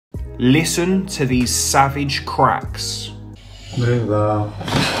Listen to these savage cracks. Breathe out.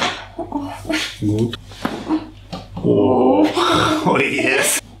 Good. Oh,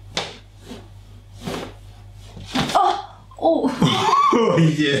 yes. Oh,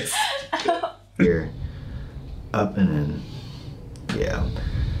 yes. Here, up and in. Yeah,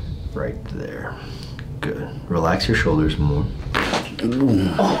 right there. Good. Relax your shoulders more.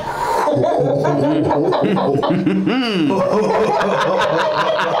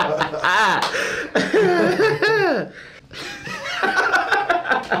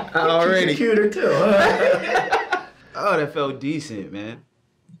 Already. Cuter too. Oh, that felt decent, man.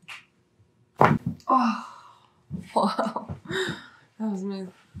 Oh, wow. That was smooth.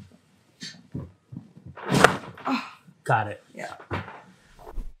 Got it. Yeah.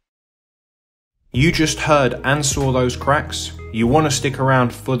 You just heard and saw those cracks. You want to stick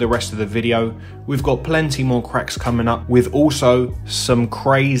around for the rest of the video. We've got plenty more cracks coming up with also some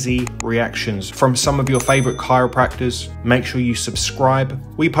crazy reactions from some of your favorite chiropractors. Make sure you subscribe.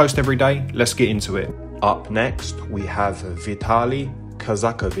 We post every day. Let's get into it. Up next, we have Vitaly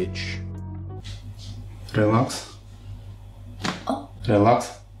Kazakovich. Relax. Oh.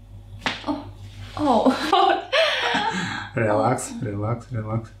 Relax. Oh. Relax, relax,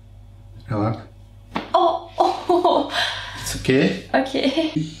 relax. Relax. Oh. It's okay.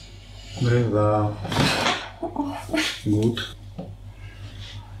 Okay. Breathe out. Good.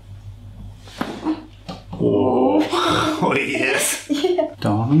 Oh, yes. Yeah.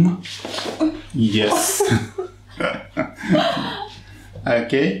 Down. Yes.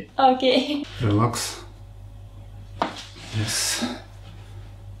 Okay. Okay. Relax. Yes.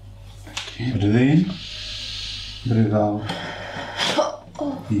 Okay. Breathe in. Breathe out.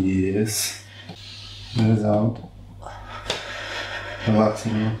 Yes. Breathe out. Relax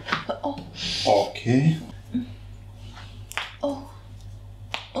again. Okay. Oh.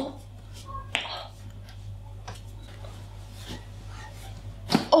 Oh.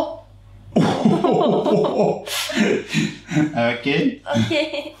 Oh. Okay.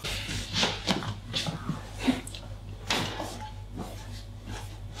 Okay.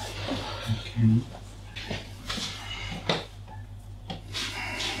 Okay.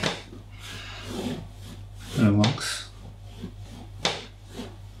 Relax.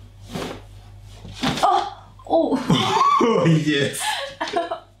 Oh. Oh, yes.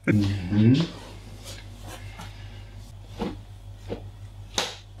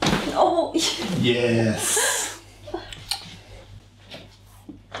 Oh. Yes.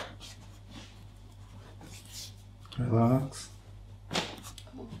 Relax.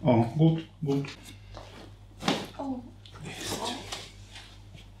 Oh, good, good. Oh. Yes.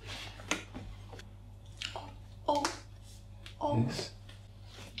 Oh. Oh. Yes.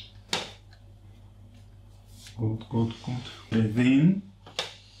 Good, good, good. Breathe in.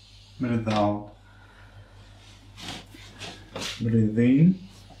 Breathe out. Breathe in.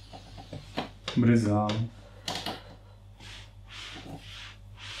 Breathe out.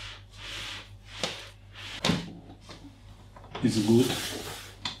 It's good.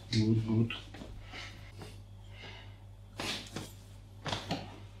 Good, good.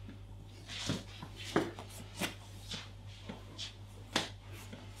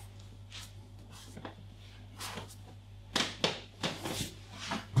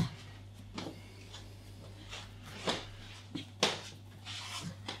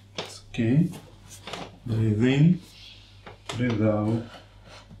 It's okay. Breathe in. Breathe out.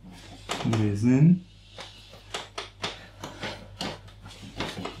 Breathe in.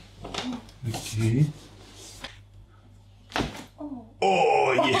 Okay.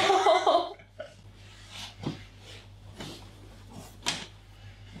 Oh, yeah.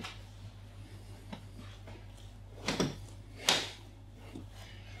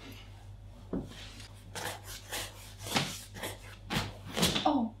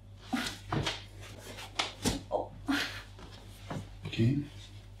 Oh. Oh. Okay.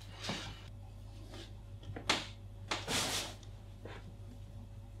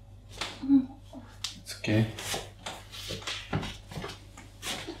 It's okay.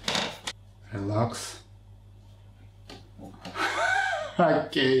 Relax.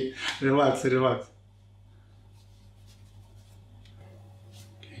 Okay. Relax, relax.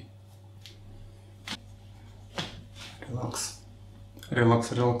 Okay. Relax.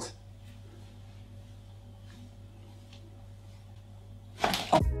 Relax, relax.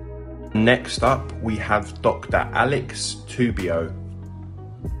 Next up, we have Dr. Alex Tubio.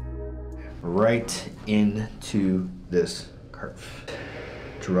 Right into this curve.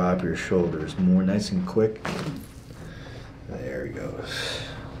 Drop your shoulders more, nice and quick. There he goes.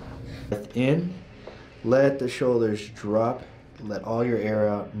 Breath in, let the shoulders drop Let all your air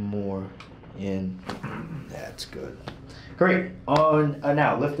out, more in. That's good. Great. On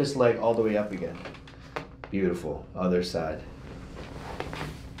now, lift this leg all the way up again. Beautiful. Other side.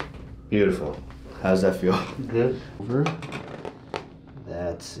 Beautiful. How's that feel? Good. Over.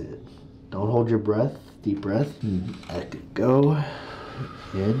 That's it. Don't hold your breath. Deep breath. Let it go.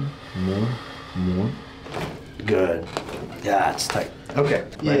 In. More. Good. Yeah, it's tight. Okay.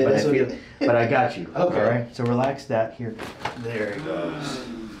 Yeah, Right, that's okay. but I got you. Okay. All right. So relax that here. There it goes.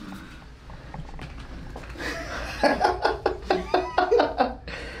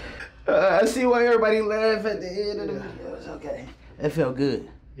 I see why everybody laugh at the end of the video. It's okay. It felt good.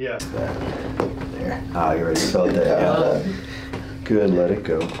 Yeah. There. Ah, you already felt that. Yeah. Good. Let it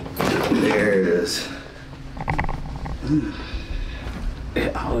go. There it is.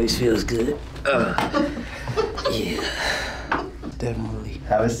 It always feels good. Yeah. Definitely.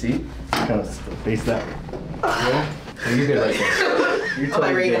 Have a seat. Kind of face that way. Yeah. Oh, you're good right there. You're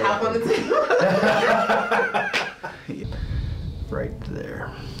totally ready to hop on the table. Right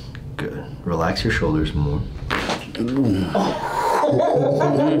there. Good. Relax your shoulders more.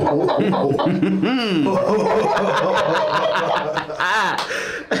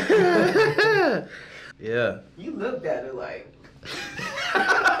 Yeah. You looked at it like.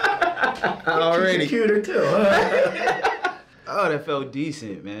 Already. Cuter too. Oh, that felt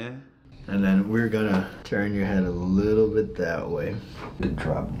decent, man. And then we're gonna turn your head a little bit that way. Good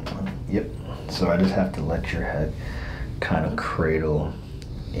drop more. Yep. So I just have to let your head kind of cradle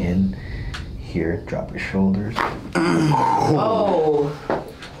in. Here, drop your shoulders. Oh.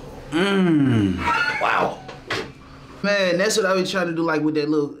 Wow. Man, that's what I was trying to do, like with that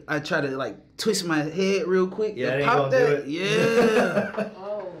little, I try to like twist my head real quick. Yeah, and it ain't pop gonna that. do it. Yeah.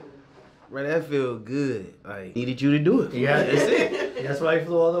 Oh. Bro, that feel good. I needed you to do it. Yeah, that's it. That's why I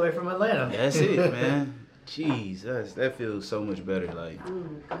flew all the way from Atlanta. That's it, man. Jeez, that feels so much better. Like,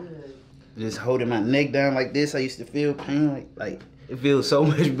 Good. just holding my neck down like this, I used to feel pain. Like it feels so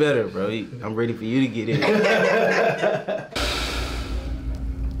much better, bro. I'm ready for you to get in.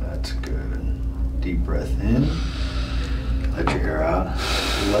 That's good. Deep breath in. Let your air out.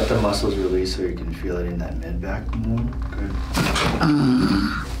 Let the muscles release so you can feel it in that mid-back more. Good.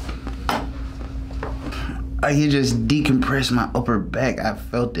 I can just decompress my upper back. I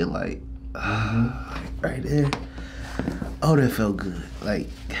felt it like right there. Oh, that felt good. Like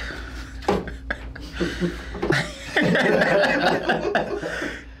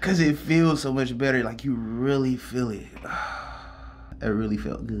cause it feels so much better. Like you really feel it. That really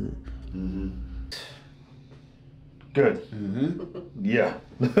felt good. Good. Yeah.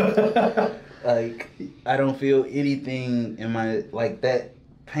 Like I don't feel anything in my like that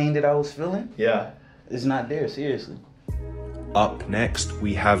pain that I was feeling. Yeah. It's not there. Seriously. Up next,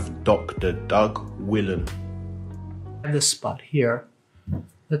 we have Dr. Doug Willen. This spot here,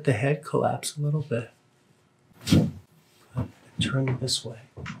 let the head collapse a little bit. Turn it this way.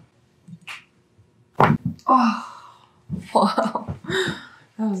 Oh. Wow.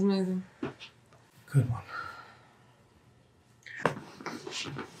 That was amazing. Good one.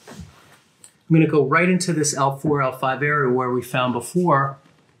 I'm going to go right into this L4, L5 area where we found before.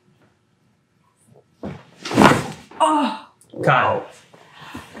 Oh. Got it.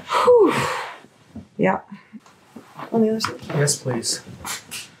 Whew. Yeah. On the other side. Yes, please.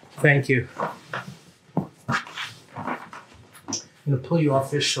 Thank you. I'm going to pull you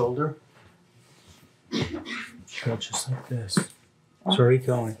off this shoulder. Go just like this. It's already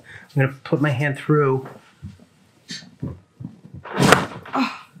going. I'm going to put my hand through.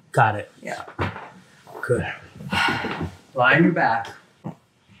 Got it. Yeah. Good. Lie on your back.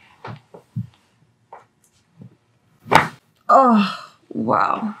 Oh,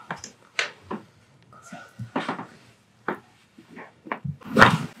 wow.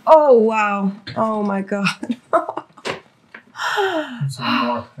 Oh, wow. Oh, my God. So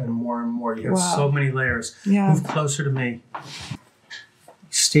more and more and more. You have Wow. so many layers. Yeah. Move closer to me.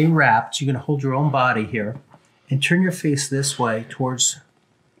 Stay wrapped. You're going to hold your own body here. And turn your face this way towards...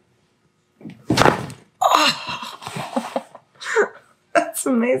 That's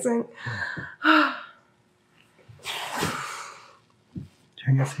amazing. Turn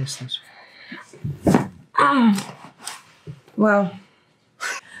your face this way. Wow.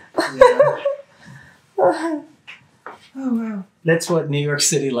 Oh, wow. That's what New York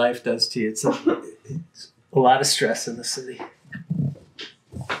City life does to you. It's a lot of stress in the city.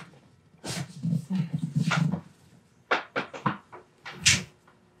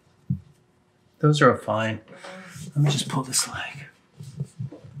 Those are fine. Let me just pull this leg.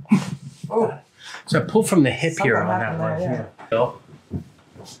 Oh. So I pull from the hip here Something on that happened one. there, Bill.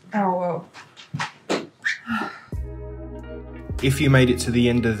 Oh, whoa. If you made it to the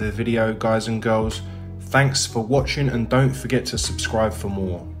end of the video, guys and girls, thanks for watching and don't forget to subscribe for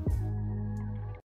more.